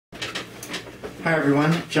Hi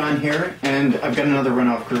everyone, John here, and I've got another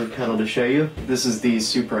Runoff groove pedal to show you. This is the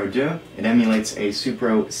Supro Deux. It emulates a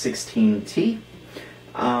Supro 16T.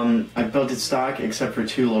 I've built it stock except for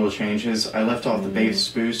two little changes. I left off the bass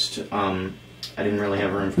boost. I didn't really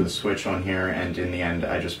have room for the switch on here, and in the end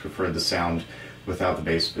I just preferred the sound without the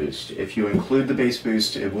bass boost. If you include the bass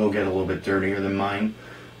boost, it will get a little bit dirtier than mine.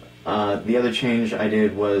 The other change I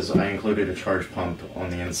did was I included a charge pump on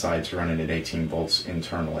the inside to run it at 18 volts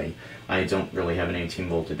internally. I don't really have an 18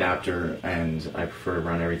 volt adapter, and I prefer to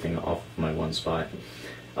run everything off of my one spot.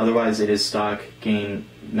 Otherwise it is stock, gain,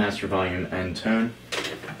 master volume, and tone.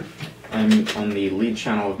 I'm on the lead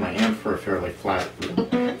channel of my amp for a fairly flat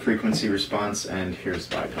frequency response, and here's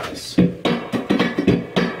the bypass.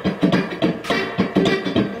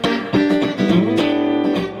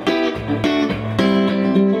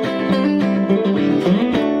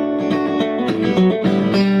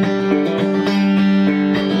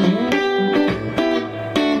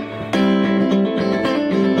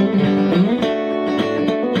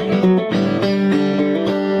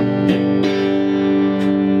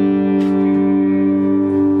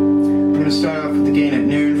 Start off with the gain at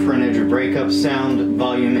noon for an edge or breakup sound.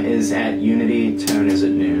 Volume is at unity, tone is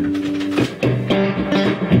at noon.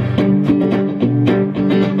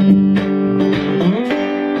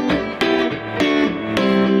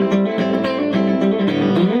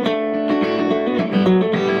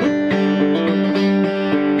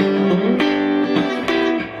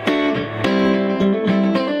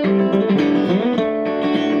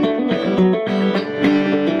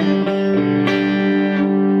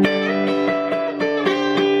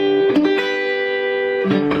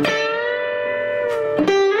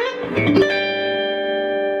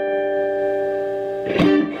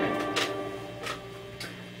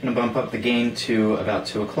 I'm going to bump up the gain to about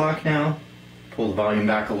 2 o'clock now, pull the volume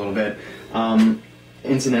back a little bit.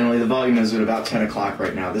 Incidentally, the volume is at about 10 o'clock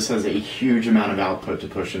right now. This has a huge amount of output to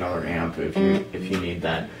push another amp if you need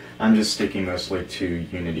that. I'm just sticking mostly to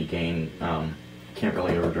unity gain. Can't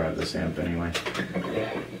really overdrive this amp anyway.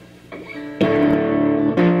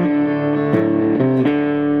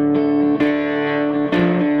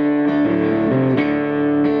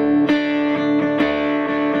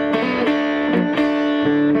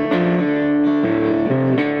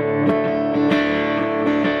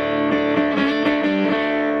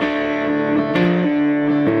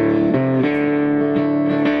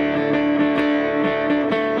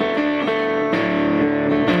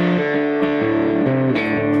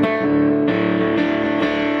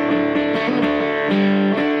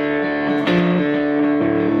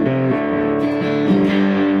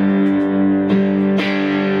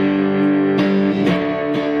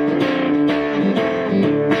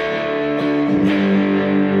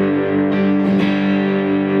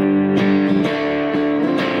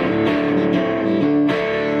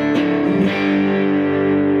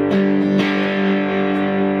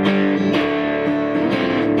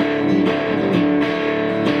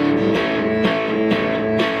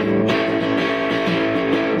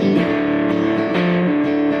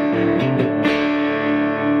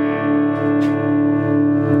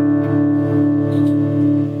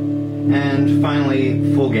 And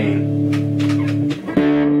finally, full gain.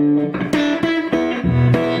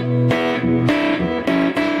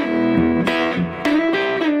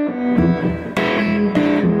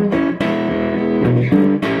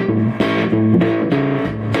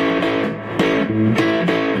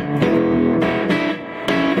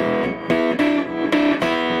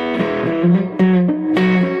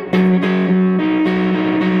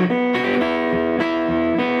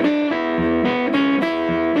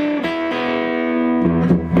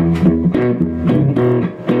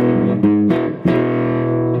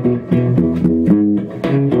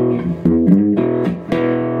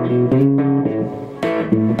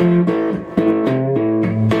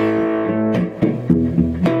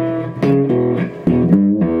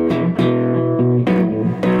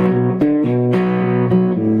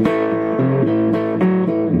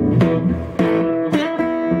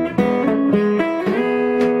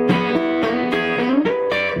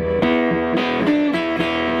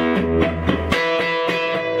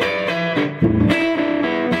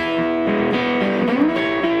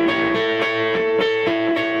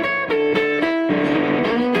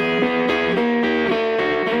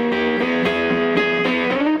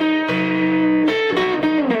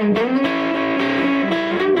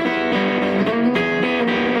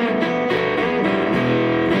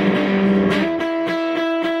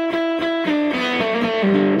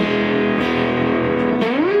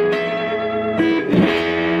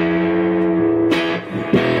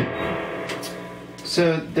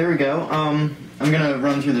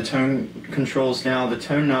 on through the tone controls now. The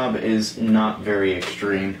tone knob is not very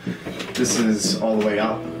extreme. This is all the way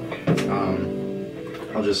up.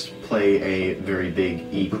 I'll just play a very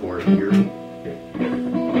big E chord here.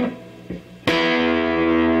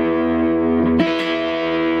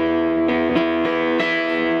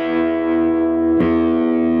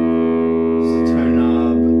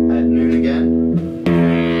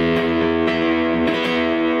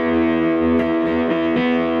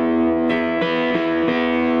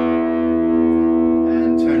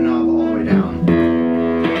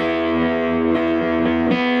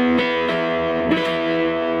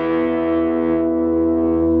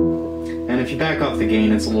 If you back off the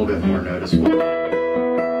gain, it's a little bit more noticeable.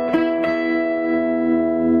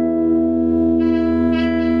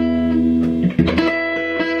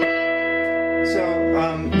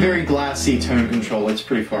 So, very glassy tone control. It's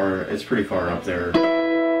pretty far up there.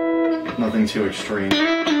 Nothing too extreme.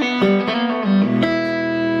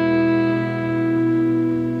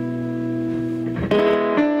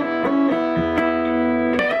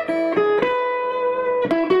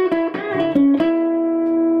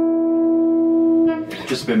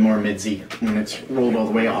 Just a bit more midsy when it's rolled all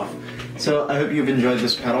the way off. So I hope you've enjoyed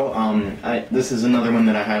this pedal. This is another one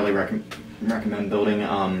that I highly recommend building.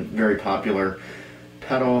 Very popular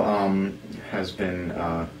pedal. Has been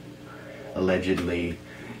allegedly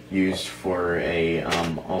used for a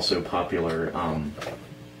also popular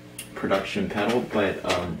production pedal, but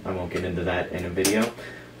I won't get into that in a video.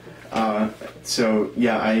 So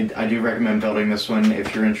yeah, I do recommend building this one.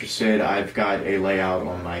 If you're interested, I've got a layout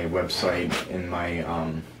on my website in my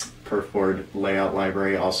perf board layout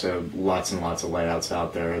library. Also, lots and lots of layouts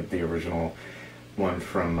out there. The original one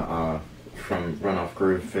from Runoff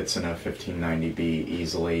Groove fits in a 1590B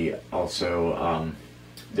easily. Also,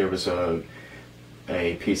 there was a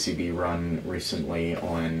PCB run recently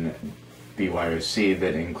on BYOC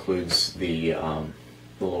that includes the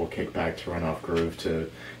little kickback to Runoff Groove to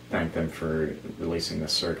thank them for releasing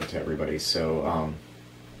this circuit to everybody. So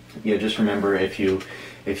yeah, just remember, if you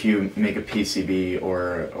make a PCB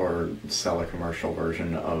or sell a commercial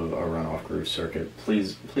version of a Runoff Groove circuit,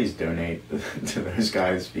 please donate to those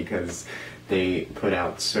guys, because they put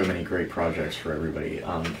out so many great projects for everybody.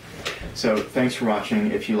 So thanks for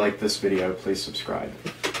watching. If you like this video, please subscribe.